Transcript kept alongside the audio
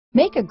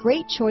Make a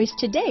great choice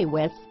today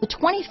with the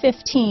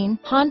 2015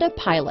 Honda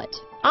Pilot.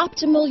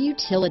 Optimal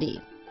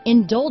utility,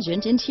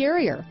 indulgent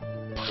interior,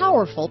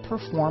 powerful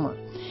performer.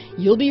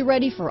 You'll be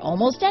ready for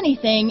almost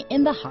anything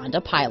in the Honda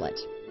Pilot.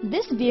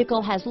 This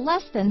vehicle has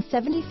less than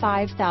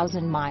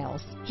 75,000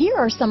 miles. Here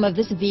are some of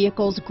this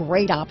vehicle's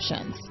great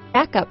options: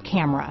 backup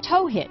camera,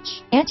 tow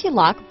hitch,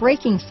 anti-lock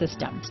braking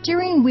system,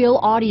 steering wheel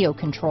audio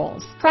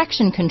controls,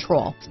 traction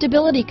control,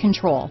 stability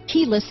control,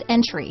 keyless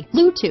entry,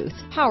 Bluetooth,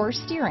 power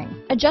steering,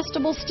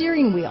 adjustable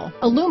steering wheel,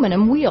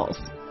 aluminum wheels,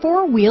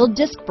 four-wheel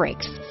disc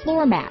brakes,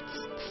 floor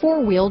mats,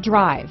 four-wheel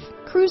drive,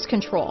 cruise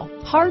control,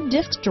 hard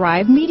disk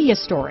drive media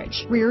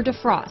storage, rear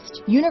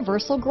defrost,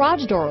 universal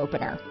garage door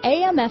opener,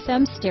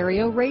 AM/FM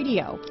stereo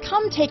radio.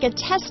 Come take a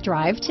test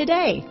drive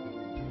today.